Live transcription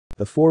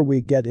Before we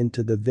get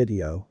into the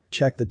video,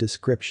 check the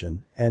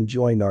description and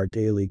join our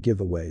daily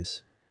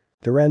giveaways.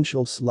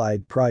 Torrential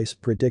slide price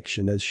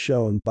prediction is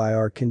shown by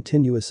our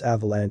continuous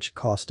avalanche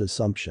cost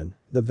assumption.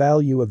 The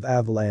value of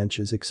Avalanche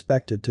is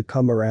expected to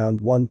come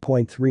around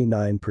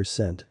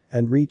 1.39%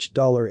 and reach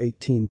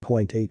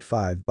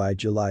 $18.85 by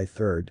July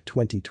 3,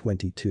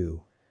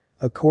 2022.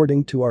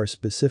 According to our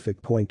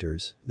specific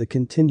pointers, the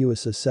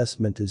continuous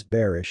assessment is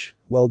bearish,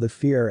 while the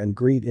fear and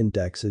greed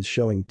index is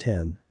showing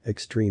 10,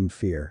 extreme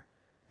fear.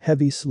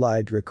 Heavy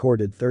slide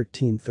recorded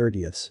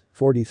 13/30ths,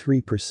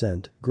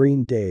 43%,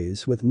 green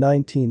days with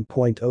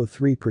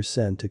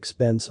 19.03%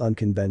 expense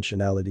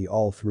unconventionality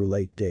all through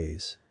late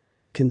days.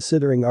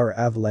 Considering our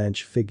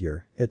avalanche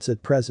figure, it's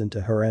at present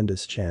a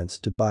horrendous chance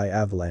to buy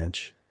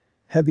Avalanche.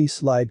 Heavy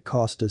slide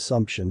cost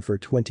assumption for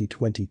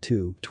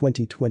 2022,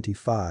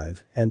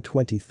 2025, and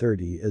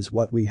 2030 is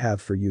what we have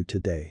for you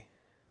today.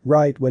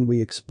 Right when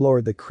we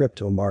explore the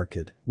crypto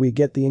market, we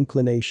get the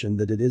inclination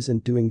that it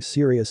isn't doing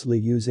seriously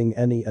using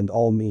any and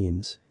all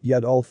means,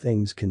 yet all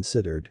things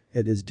considered,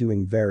 it is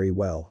doing very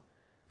well.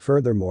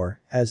 Furthermore,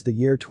 as the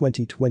year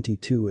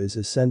 2022 is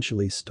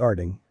essentially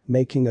starting,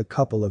 making a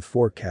couple of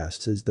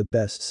forecasts is the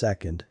best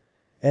second.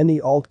 Any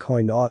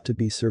altcoin ought to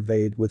be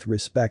surveyed with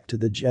respect to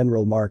the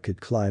general market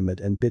climate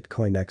and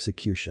Bitcoin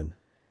execution.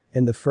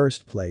 In the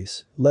first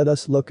place, let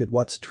us look at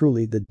what's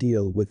truly the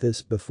deal with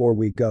this before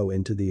we go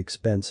into the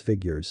expense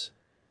figures.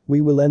 We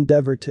will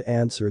endeavor to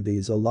answer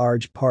these a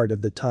large part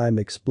of the time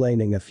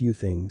explaining a few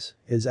things.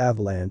 Is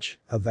Avalanche,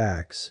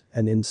 Avax,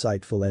 an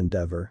insightful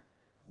endeavor?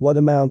 What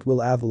amount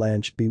will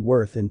Avalanche be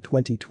worth in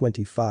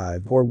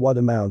 2025 or what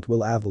amount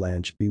will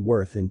Avalanche be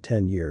worth in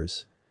 10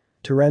 years?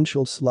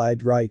 Torrential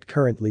slide right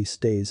currently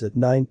stays at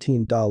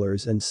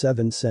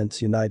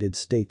 $19.07 United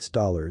States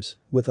dollars,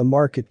 with a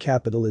market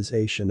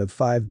capitalization of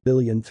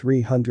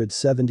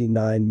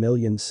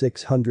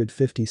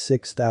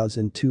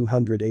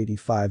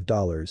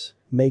 $5,379,656,285,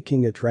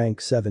 making it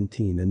rank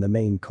 17 in the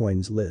main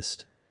coins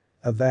list.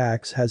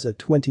 Avax has a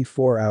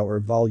 24-hour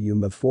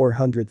volume of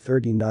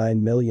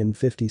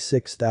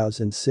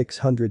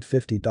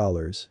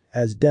 $439,056,650,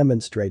 as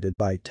demonstrated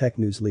by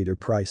TechNews Leader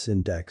Price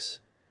Index.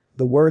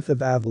 The worth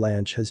of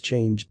Avalanche has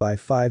changed by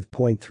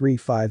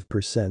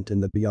 5.35% in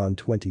the beyond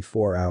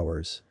 24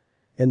 hours.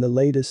 In the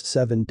latest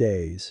 7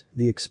 days,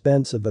 the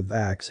expense of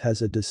Avax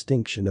has a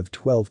distinction of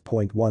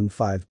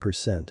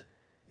 12.15%.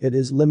 It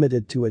is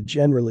limited to a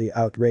generally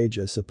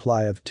outrageous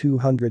supply of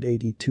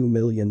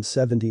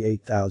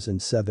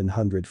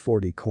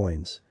 282,078,740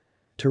 coins.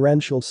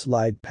 Torrential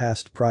slide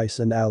past price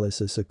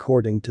analysis.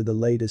 According to the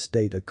latest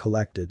data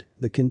collected,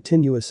 the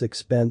continuous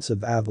expense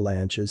of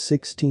Avalanche is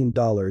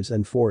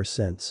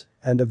 $16.04,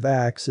 and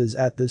Avax is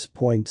at this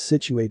point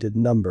situated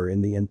number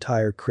in the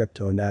entire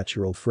crypto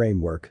natural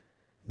framework.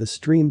 The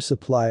stream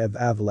supply of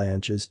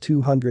Avalanche is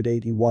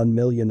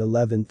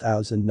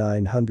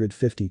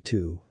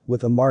 281,011,952,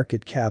 with a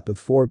market cap of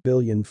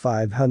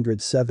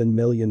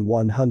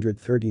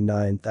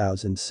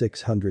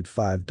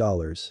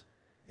 $4,507,139,605.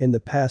 In the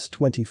past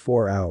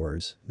 24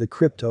 hours, the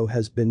crypto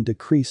has been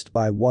decreased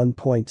by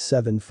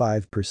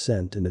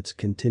 1.75% in its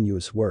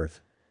continuous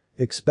worth.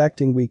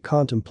 Expecting we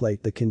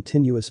contemplate the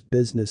continuous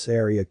business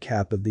area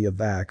cap of the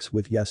Avax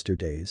with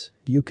yesterday's,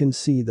 you can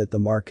see that the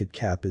market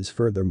cap is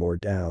furthermore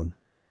down.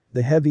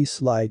 The heavy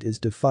slide is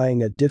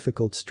defying a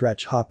difficult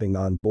stretch hopping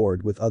on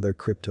board with other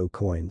crypto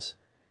coins.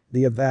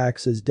 The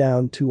Avax is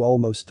down to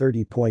almost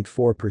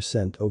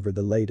 30.4% over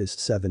the latest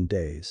 7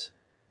 days.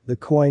 The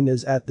coin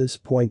is at this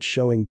point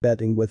showing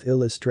betting with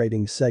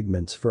illustrating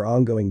segments for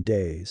ongoing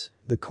days.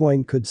 The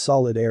coin could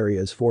solid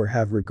areas for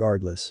have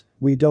regardless.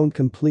 We don't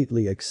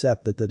completely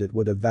accept that it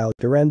would have valued.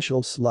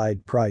 Torrential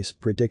slide price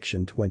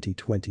prediction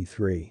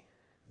 2023.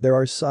 There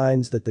are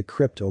signs that the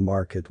crypto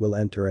market will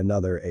enter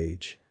another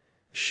age.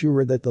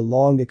 Sure that the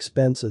long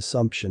expense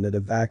assumption at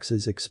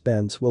Avax's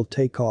expense will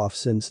take off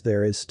since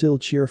there is still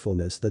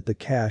cheerfulness that the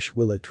cash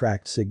will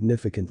attract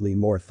significantly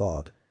more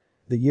thought.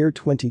 The year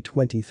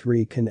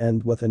 2023 can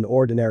end with an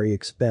ordinary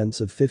expense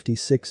of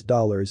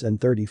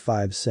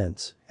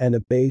 $56.35 and a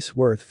base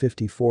worth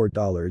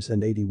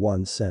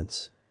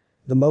 $54.81.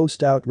 The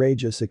most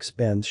outrageous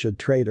expense should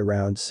trade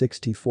around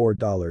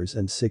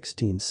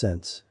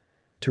 $64.16.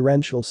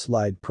 Torrential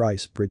slide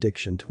price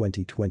prediction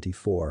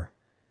 2024.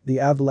 The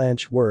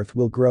Avalanche worth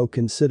will grow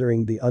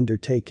considering the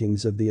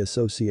undertakings of the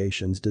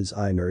association's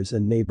designers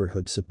and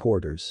neighborhood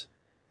supporters.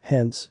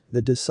 Hence,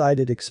 the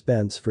decided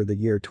expense for the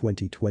year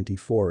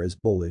 2024 is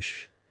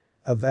bullish.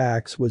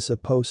 Avax was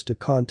supposed to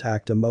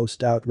contact a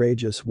most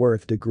outrageous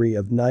worth degree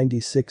of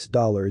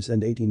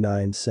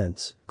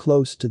 $96.89,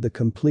 close to the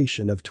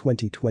completion of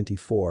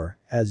 2024,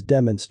 as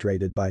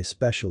demonstrated by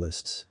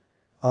specialists.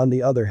 On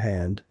the other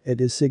hand, it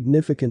is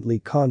significantly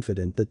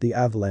confident that the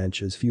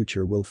Avalanche's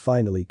future will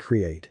finally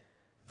create.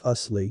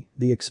 Thusly,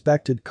 the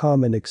expected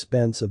common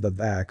expense of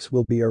Avax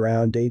will be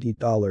around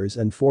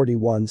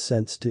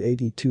 $80.41 to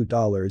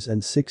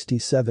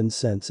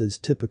 $82.67 as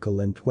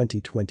typical in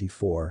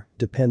 2024,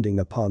 depending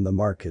upon the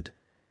market.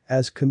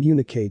 As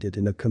communicated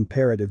in a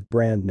comparative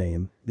brand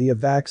name, the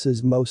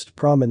Avax's most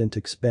prominent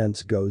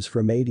expense goes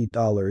from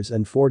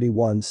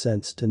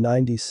 $80.41 to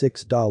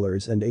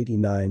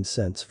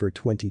 $96.89 for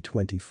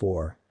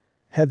 2024.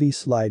 Heavy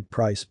slide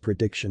price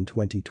prediction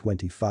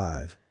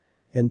 2025.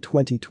 In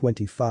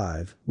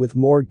 2025, with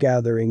more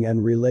gathering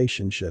and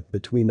relationship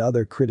between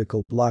other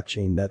critical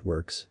blockchain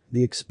networks,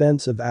 the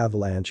expense of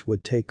Avalanche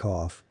would take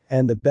off,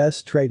 and the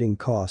best trading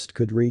cost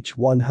could reach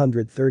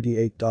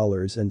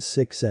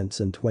 $138.06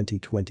 in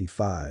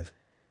 2025.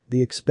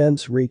 The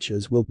expense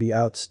reaches will be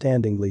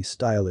outstandingly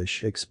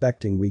stylish,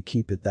 expecting we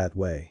keep it that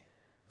way.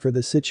 For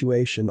the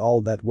situation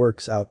all that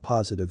works out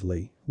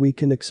positively, we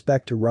can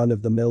expect a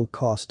run-of-the-mill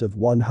cost of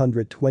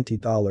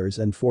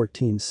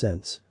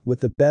 $120.14, with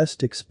the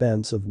best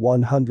expense of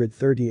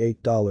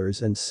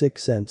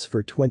 $138.06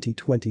 for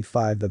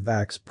 2025.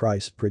 Avax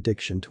price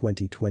prediction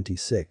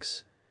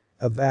 2026.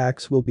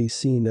 Avax will be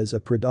seen as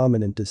a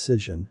predominant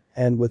decision,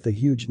 and with a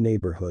huge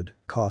neighborhood,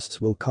 costs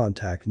will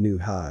contact new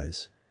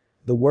highs.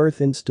 The worth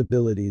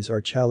instabilities are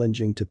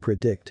challenging to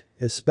predict,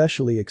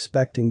 especially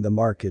expecting the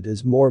market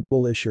is more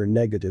bullish or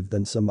negative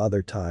than some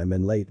other time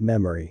in late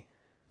memory.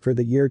 For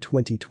the year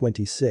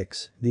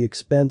 2026, the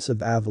expense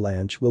of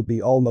Avalanche will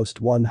be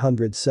almost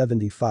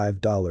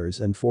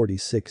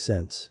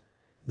 $175.46.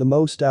 The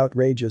most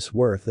outrageous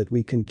worth that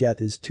we can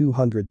get is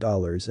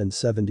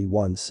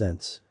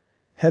 $200.71.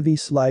 Heavy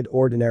slide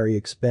ordinary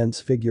expense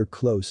figure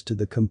close to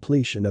the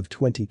completion of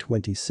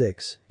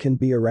 2026 can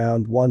be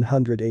around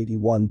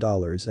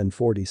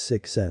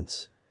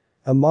 $181.46.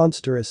 A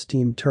monstrous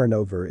team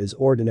turnover is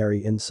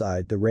ordinary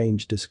inside the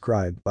range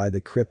described by the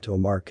crypto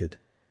market.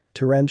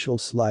 Torrential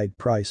slide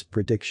price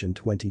prediction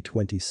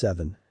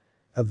 2027.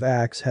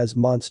 Avax has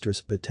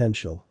monstrous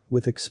potential,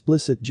 with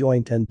explicit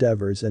joint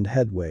endeavors and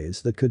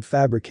headways that could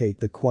fabricate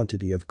the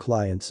quantity of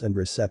clients and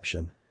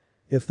reception.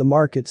 If the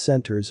market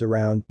centers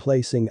around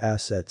placing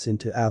assets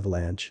into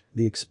Avalanche,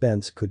 the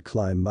expense could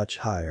climb much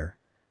higher.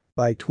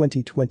 By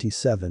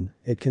 2027,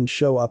 it can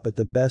show up at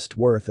the best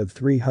worth of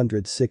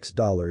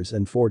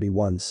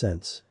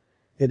 $306.41.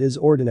 It is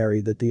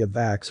ordinary that the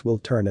Avax will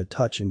turn a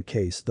touch in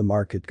case the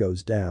market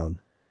goes down.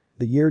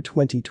 The year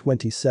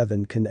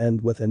 2027 can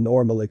end with a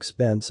normal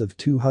expense of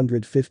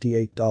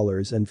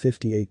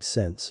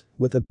 $258.58,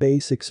 with a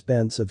base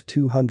expense of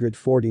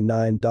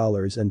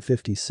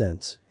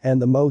 $249.50, and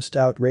the most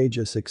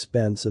outrageous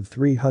expense of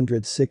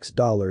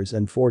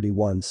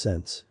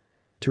 $306.41.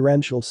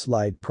 Torrential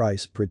slide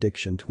price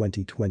prediction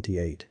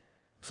 2028.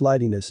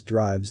 Flightiness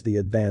drives the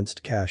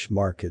advanced cash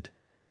market.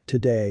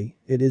 Today,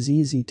 it is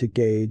easy to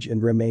gauge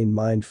and remain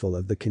mindful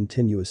of the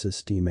continuous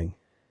steaming.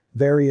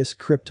 Various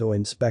crypto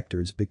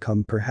inspectors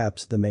become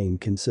perhaps the main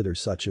consider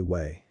such a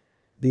way.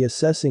 The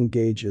assessing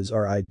gauges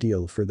are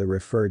ideal for the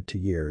referred to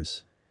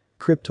years.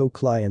 Crypto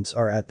clients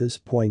are at this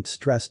point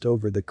stressed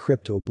over the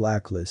crypto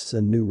blacklists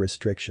and new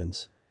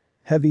restrictions.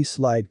 Heavy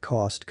slide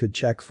cost could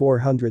check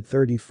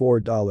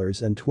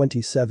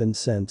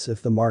 $434.27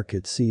 if the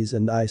market sees a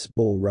nice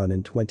bull run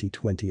in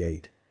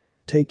 2028.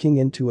 Taking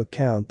into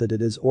account that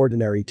it is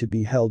ordinary to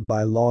be held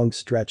by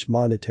long-stretch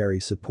monetary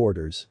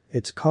supporters,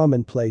 its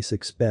commonplace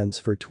expense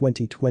for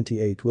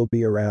 2028 will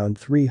be around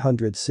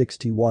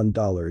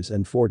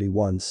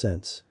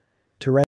 $361.41.